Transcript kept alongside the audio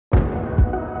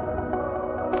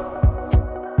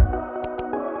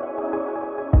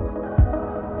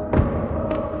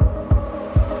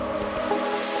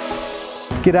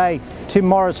G'day, Tim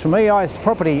Morris from EIS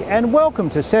Property and welcome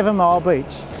to 7 Mile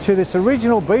Beach, to this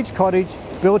original beach cottage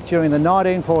built during the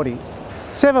 1940s.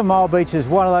 7 Mile Beach is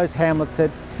one of those hamlets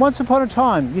that once upon a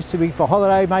time used to be for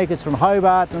holiday makers from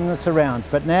Hobart and the surrounds,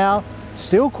 but now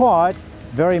still quiet,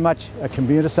 very much a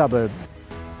commuter suburb.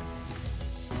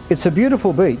 It's a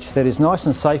beautiful beach that is nice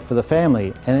and safe for the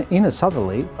family, and in a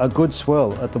southerly, a good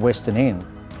swell at the western end.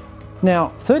 Now,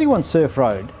 31 Surf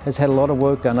Road has had a lot of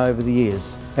work done over the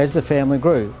years as the family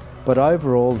grew, but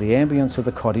overall the ambience of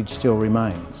the cottage still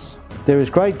remains. There is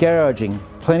great garaging,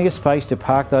 plenty of space to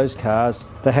park those cars.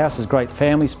 The house has great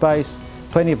family space,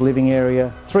 plenty of living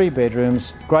area, 3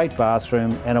 bedrooms, great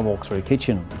bathroom and a walk-through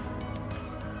kitchen.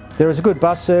 There is a good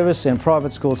bus service and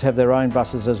private schools have their own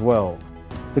buses as well.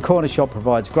 The corner shop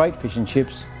provides great fish and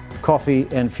chips, coffee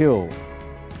and fuel.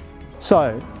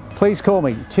 So, please call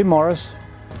me, Tim Morris,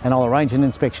 and I'll arrange an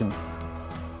inspection.